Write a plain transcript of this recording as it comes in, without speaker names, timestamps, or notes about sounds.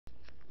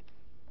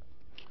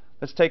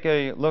Let's take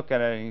a look at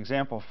an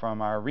example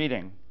from our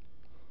reading.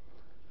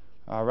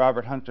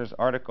 Robert Hunter's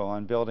article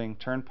on building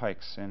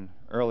turnpikes in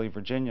early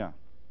Virginia.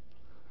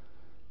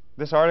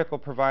 This article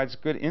provides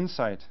good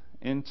insight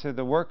into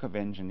the work of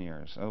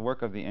engineers, the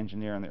work of the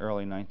engineer in the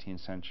early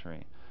 19th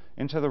century,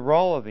 into the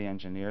role of the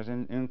engineers,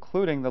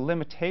 including the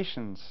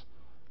limitations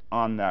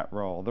on that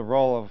role, the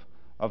role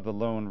of the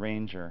Lone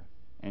Ranger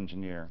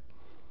engineer.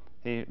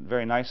 He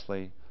very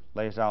nicely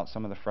lays out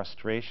some of the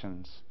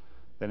frustrations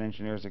that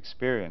engineers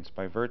experience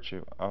by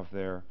virtue of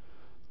their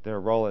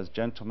role as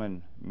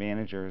gentlemen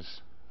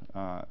managers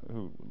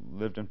who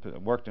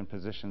worked in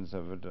positions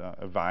of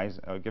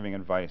giving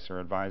advice or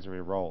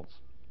advisory roles.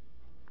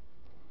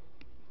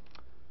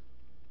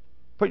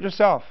 Put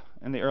yourself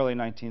in the early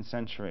 19th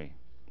century,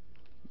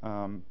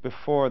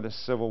 before the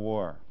Civil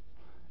War,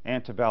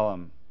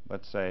 Antebellum,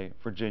 let's say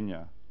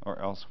Virginia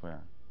or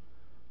elsewhere.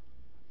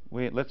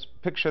 Let's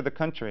picture the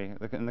country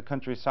in the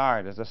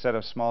countryside as a set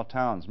of small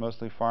towns,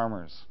 mostly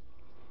farmers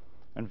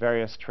and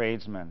various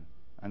tradesmen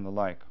and the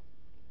like.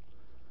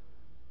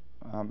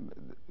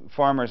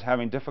 Farmers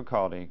having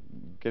difficulty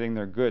getting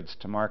their goods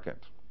to market.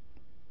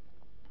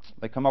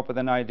 They come up with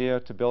an idea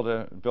to build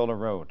a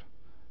road.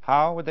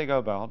 How would they go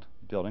about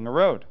building a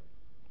road?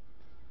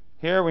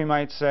 Here we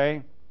might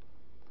say,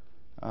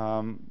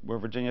 where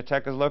Virginia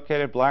Tech is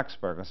located,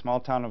 Blacksburg, a small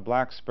town of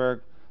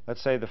Blacksburg.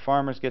 Let's say the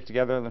farmers get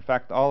together. In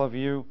fact, all of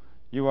you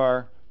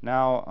are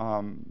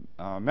now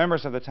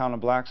members of the town of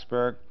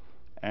Blacksburg,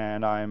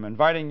 and I'm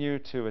inviting you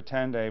to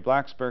attend a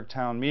Blacksburg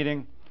town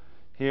meeting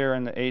here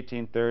in the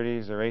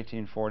 1830s or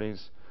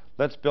 1840s.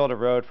 Let's build a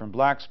road from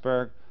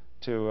Blacksburg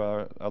to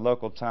a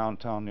local town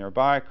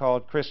nearby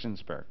called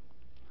Christiansburg.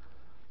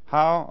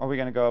 How are we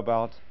going to go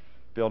about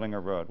building a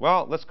road?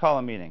 Well, let's call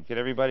a meeting. Get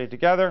everybody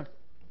together.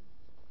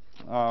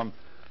 We'll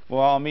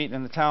all meet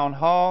in the town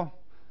hall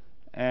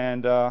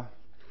and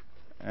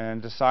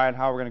decide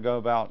how we're going to go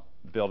about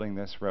building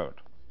this road.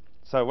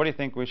 So what do you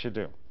think we should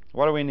do?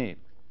 What do we need?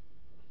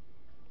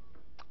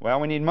 Well,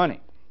 we need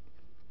money.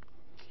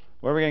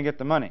 Where are we going to get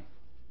the money?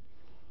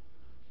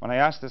 When I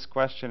ask this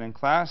question in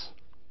class,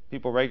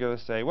 people regularly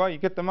say, well, you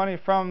get the money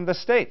from the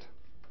state.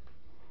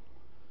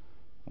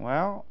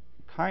 Well,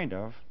 kind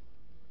of.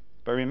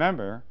 But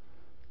remember,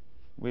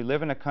 we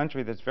live in a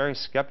country that's very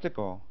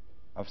skeptical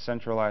of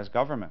centralized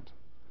government.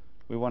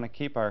 We want to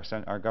keep our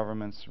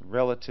governments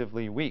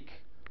relatively weak.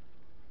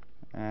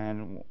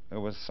 And it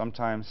was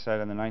sometimes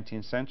said in the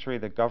 19th century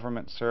that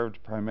government served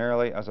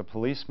primarily as a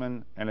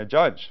policeman and a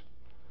judge.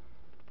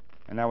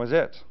 And that was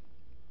it.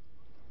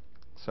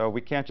 So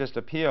we can't just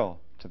appeal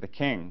to the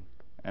king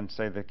and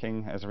say the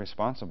king is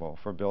responsible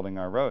for building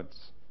our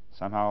roads.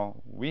 Somehow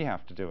we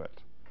have to do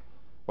it.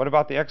 What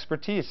about the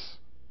expertise?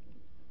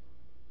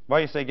 Well,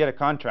 you say get a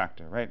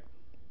contractor, right?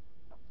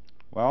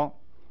 Well,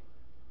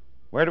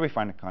 where do we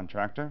find a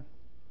contractor?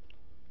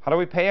 How do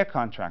we pay a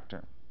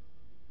contractor?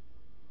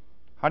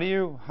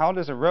 How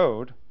does a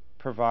road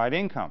provide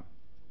income?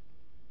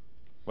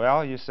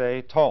 Well, you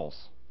say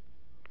tolls.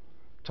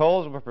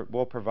 Tolls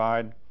will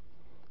provide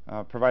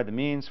the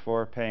means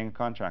for paying a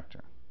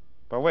contractor.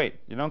 But wait,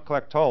 you don't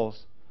collect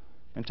tolls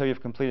until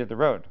you've completed the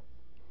road.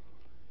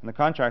 And the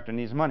contractor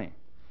needs money.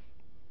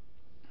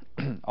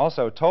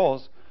 Also,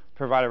 tolls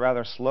provide a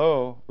rather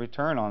slow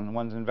return on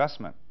one's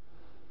investment,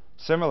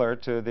 similar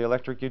to the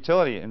electric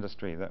utility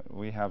industry that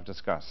we have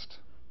discussed.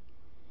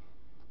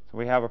 So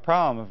we have a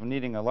problem of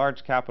needing a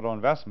large capital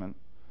investment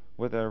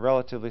with a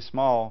relatively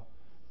small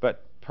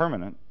but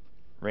permanent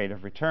rate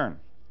of return.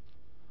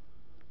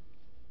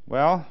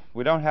 Well,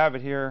 we don't have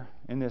it here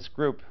in this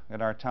group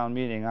at our town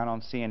meeting. I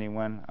don't see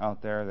anyone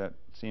out there that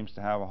seems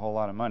to have a whole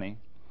lot of money.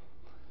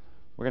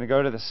 We're going to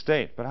go to the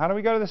state. But how do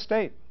we go to the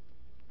state?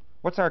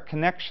 What's our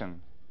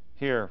connection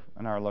here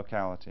in our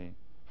locality,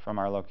 from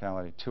our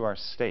locality to our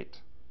state?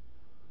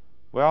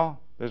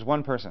 Well, there's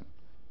one person.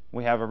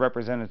 We have a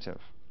representative.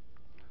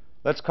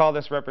 Let's call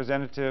this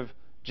representative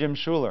Jim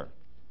Schuler.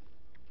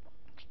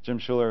 Jim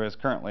Schuler is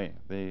currently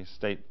the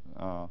state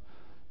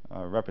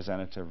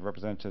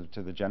representative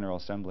to the General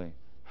Assembly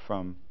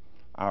from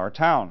our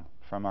town,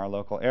 from our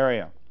local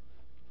area.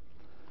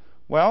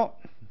 Well,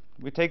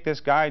 we take this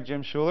guy,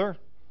 Jim Schuler,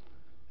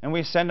 and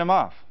we send him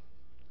off.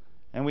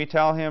 And we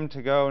tell him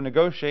to go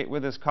negotiate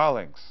with his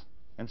colleagues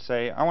and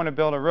say, I want to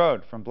build a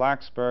road from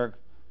Blacksburg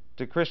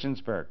to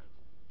Christiansburg.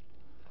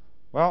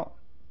 Well,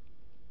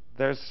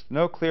 there's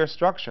no clear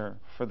structure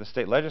for the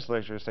state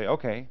legislature to say,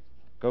 okay,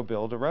 go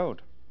build a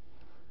road.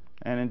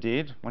 And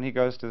indeed, when he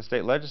goes to the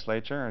state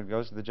legislature and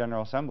goes to the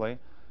General Assembly,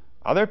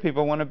 other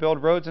people want to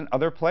build roads in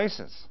other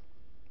places.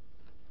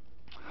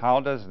 How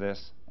does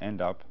this end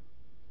up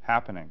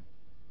happening?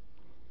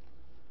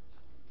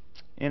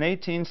 In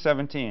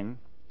 1817,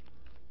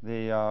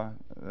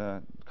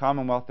 the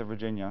Commonwealth of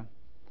Virginia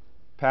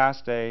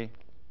passed a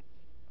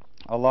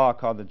law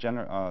called the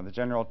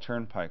General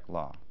Turnpike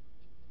Law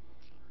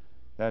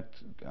that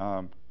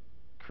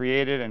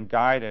created and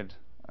guided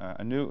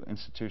a new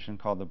institution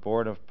called the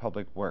Board of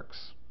Public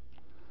Works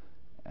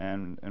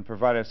and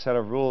provided a set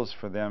of rules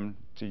for them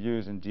to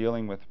use in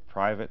dealing with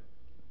private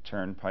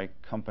turnpike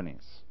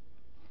companies.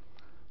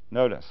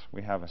 Notice,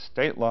 we have a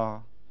state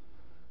law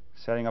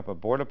setting up a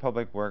Board of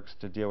Public Works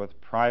to deal with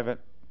private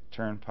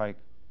turnpike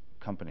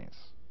companies.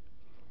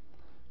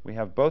 We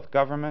have both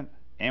government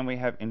and we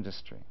have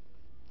industry.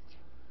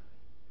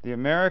 The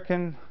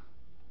American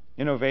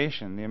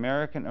innovation, the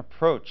American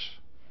approach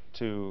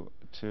to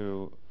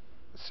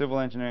civil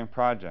engineering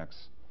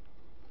projects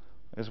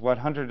is what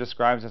Hunter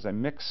describes as a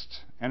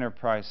mixed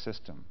enterprise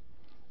system.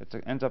 It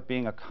ends up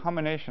being a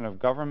combination of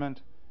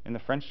government in the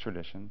French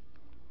tradition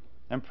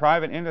and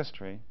private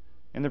industry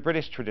in the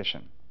British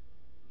tradition.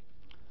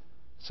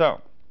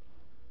 So,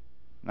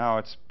 now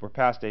we're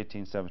past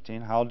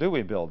 1817. How do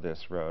we build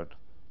this road,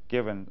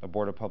 given a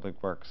Board of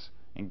Public Works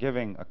and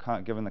given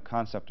the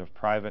concept of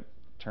private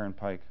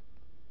turnpike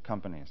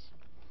companies?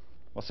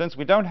 Well, since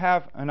we don't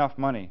have enough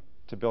money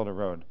to build a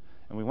road,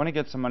 and we want to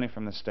get some money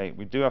from the state,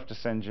 we do have to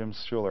send Jim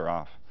Schuler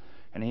off.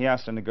 And he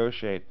has to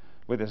negotiate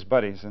with his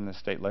buddies in the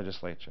state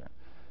legislature.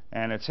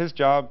 And it's his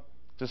job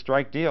to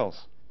strike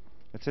deals.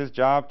 It's his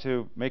job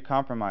to make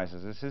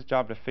compromises. It's his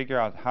job to figure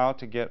out how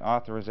to get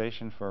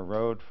authorization for a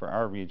road for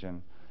our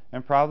region,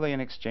 and probably in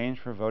exchange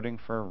for voting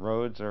for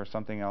roads or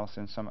something else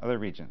in some other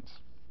regions.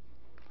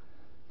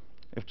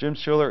 If Jim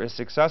Schuler is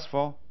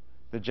successful,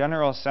 the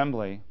General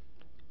Assembly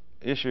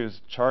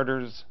issues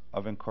charters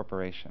of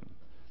incorporation.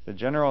 The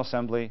General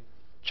Assembly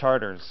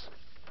charters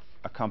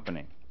a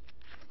company.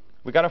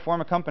 We got to form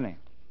a company.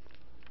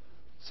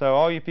 So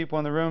all you people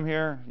in the room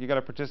here, you got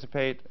to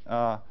participate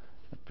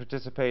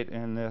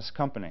in this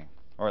company,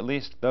 or at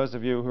least those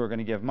of you who are going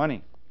to give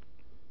money.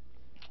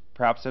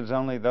 Perhaps it's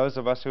only those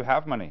of us who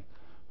have money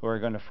who are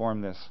going to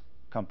form this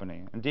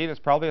company. Indeed, it's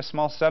probably a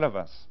small set of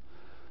us,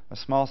 a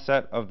small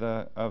set of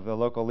the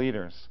local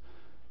leaders,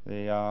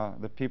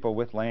 the people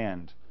with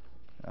land,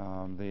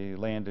 the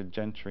landed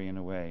gentry in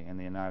a way in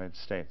the United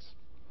States,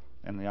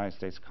 in the United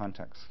States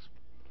context.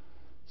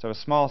 So a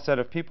small set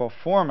of people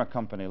form a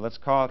company. Let's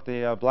call it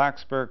the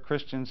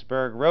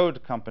Blacksburg-Christiansburg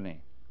Road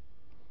Company.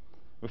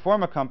 We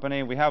form a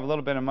company, we have a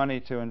little bit of money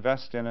to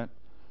invest in it,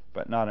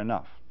 but not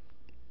enough.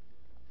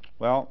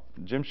 Well,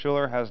 Jim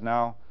Schuler has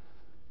now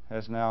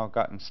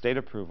gotten state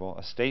approval,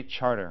 a state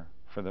charter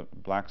for the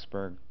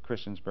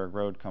Blacksburg-Christiansburg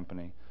Road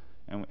Company,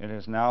 and it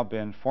has now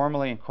been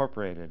formally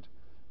incorporated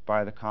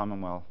by the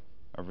Commonwealth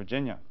of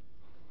Virginia.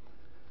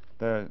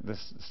 The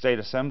State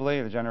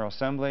Assembly, the General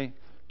Assembly,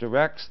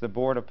 directs the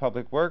Board of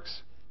Public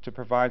Works to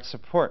provide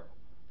support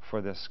for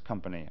this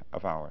company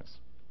of ours.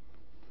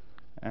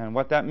 And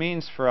what that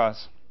means for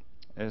us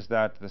is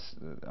that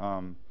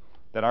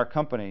that our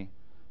company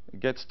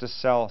gets to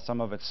sell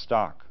some of its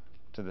stock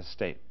to the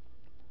state.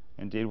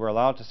 Indeed, we're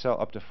allowed to sell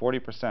up to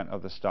 40%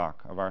 of the stock,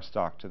 of our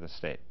stock, to the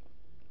state.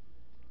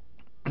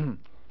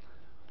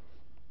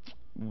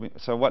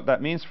 So what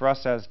that means for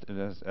us as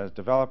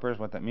developers,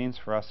 what that means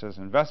for us as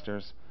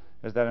investors,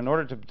 is that in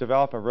order to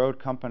develop a road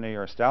company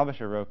or establish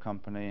a road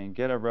company and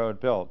get a road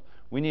built,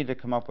 we need to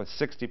come up with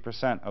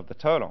 60% of the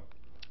total,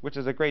 which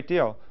is a great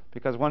deal,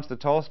 because once the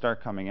tolls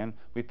start coming in,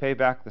 we pay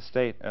back the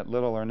state at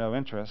little or no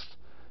interest,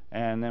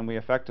 and then we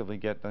effectively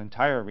get the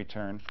entire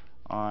return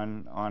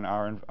on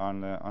the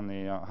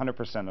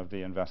 100% of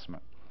the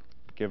investment,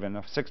 given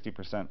a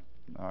 60%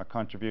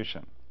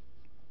 contribution.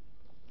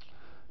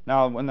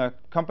 Now, when the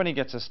company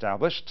gets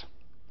established,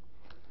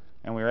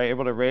 and we are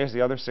able to raise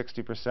the other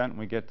 60%, and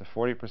we get the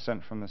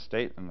 40% from the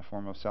state in the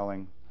form of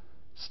selling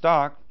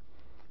stock,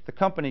 the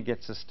company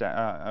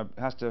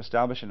has to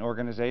establish an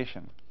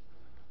organization.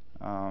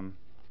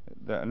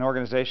 An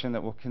organization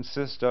that will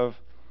consist of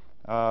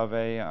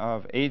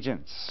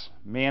agents,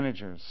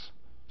 managers,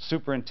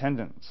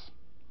 superintendents,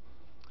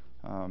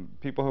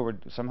 people who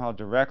would somehow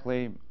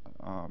directly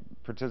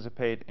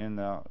participate in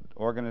the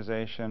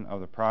organization of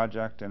the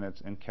project and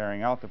in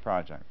carrying out the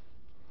project,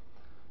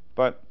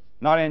 but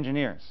not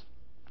engineers.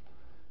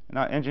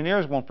 Now,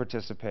 engineers won't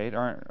participate,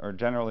 or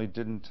generally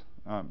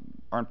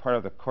aren't part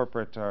of the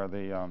corporate or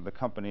the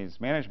company's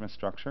management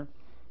structure,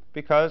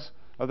 because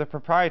of the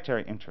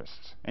proprietary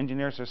interests.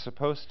 Engineers are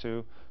supposed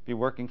to be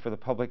working for the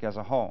public as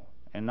a whole,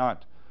 and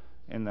not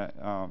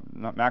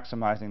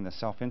maximizing the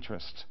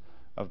self-interest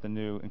of the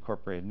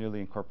newly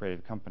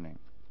incorporated company.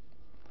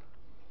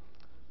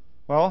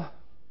 Well,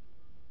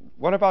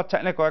 what about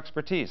technical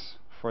expertise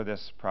for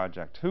this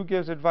project? Who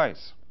gives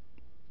advice?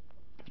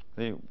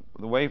 The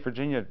way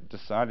Virginia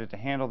decided to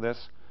handle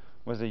this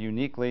was a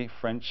uniquely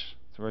French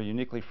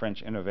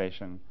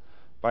innovation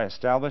by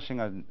establishing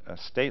a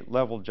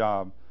state-level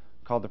job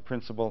called the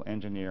Principal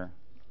Engineer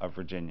of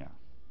Virginia.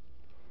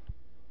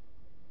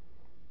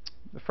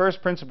 The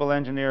first Principal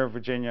Engineer of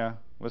Virginia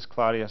was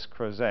Claudius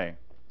Crozet.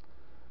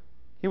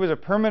 He was a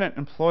permanent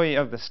employee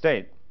of the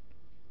state,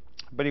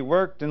 but he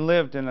worked and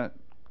lived in a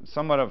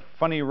somewhat of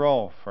funny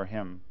role for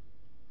him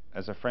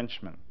as a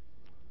Frenchman.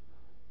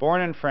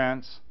 Born in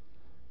France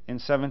in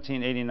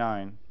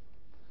 1789,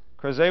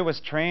 Crozet was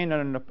trained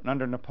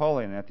under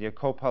Napoleon at the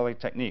École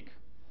Polytechnique,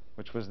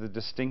 which was the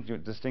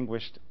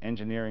distinguished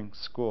engineering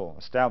school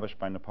established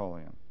by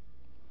Napoleon.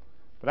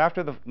 But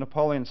after the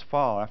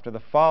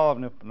fall of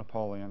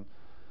Napoleon,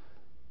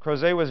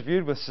 Crozet was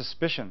viewed with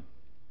suspicion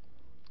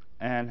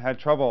and had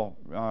trouble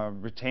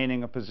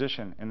retaining a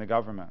position in the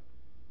government.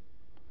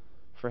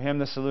 For him,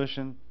 the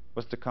solution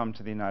was to come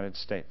to the United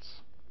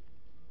States.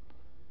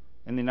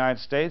 In the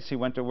United States, he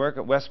went to work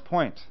at West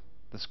Point,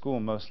 the school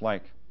most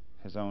like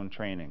his own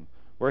training,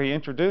 where he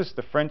introduced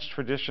the French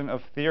tradition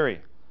of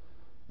theory,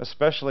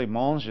 especially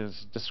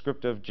Monge's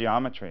descriptive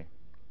geometry.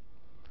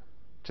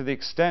 To the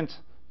extent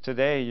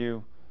today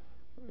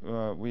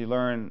we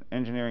learn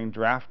engineering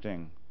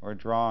drafting or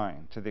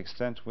drawing, to the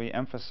extent we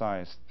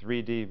emphasize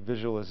 3D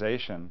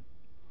visualization,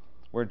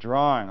 we're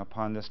drawing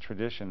upon this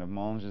tradition of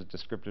Monge's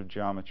descriptive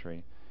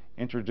geometry,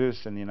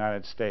 introduced in the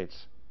United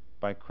States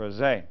by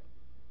Crozet.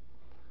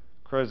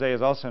 Crozet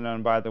is also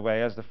known, by the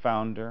way, as the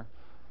founder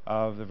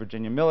of the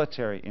Virginia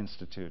Military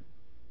Institute,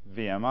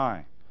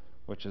 VMI,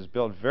 which is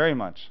built very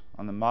much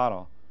on the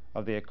model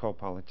of the École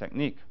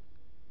Polytechnique.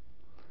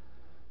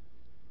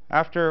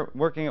 After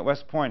working at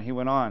West Point, he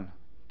went on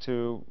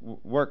to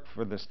work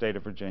for the state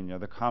of Virginia,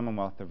 the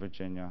Commonwealth of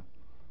Virginia,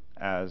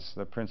 as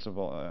the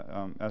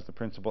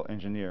principal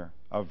engineer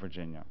of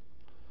Virginia.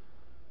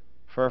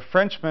 For a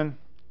Frenchman,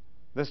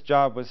 this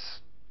job was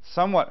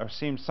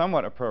seemed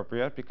somewhat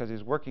appropriate because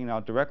he's working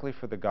now directly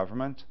for the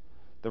government,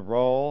 the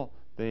role,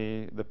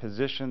 the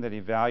position that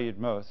he valued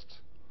most.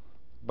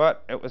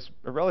 But it was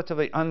a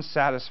relatively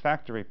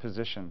unsatisfactory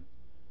position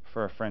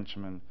for a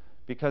Frenchman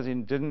because he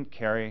didn't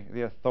carry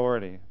the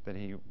authority that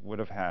he would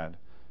have had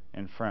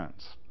in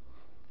France.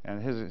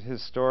 And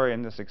his story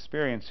and this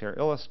experience here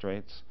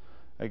illustrates,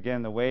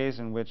 again, the ways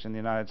in which in the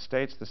United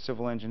States the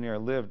civil engineer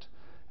lived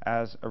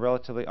as a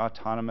relatively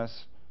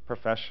autonomous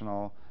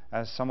professional,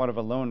 as somewhat of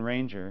a lone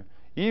ranger,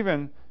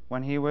 even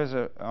when he was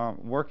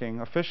working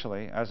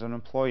officially as an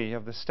employee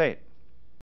of the state.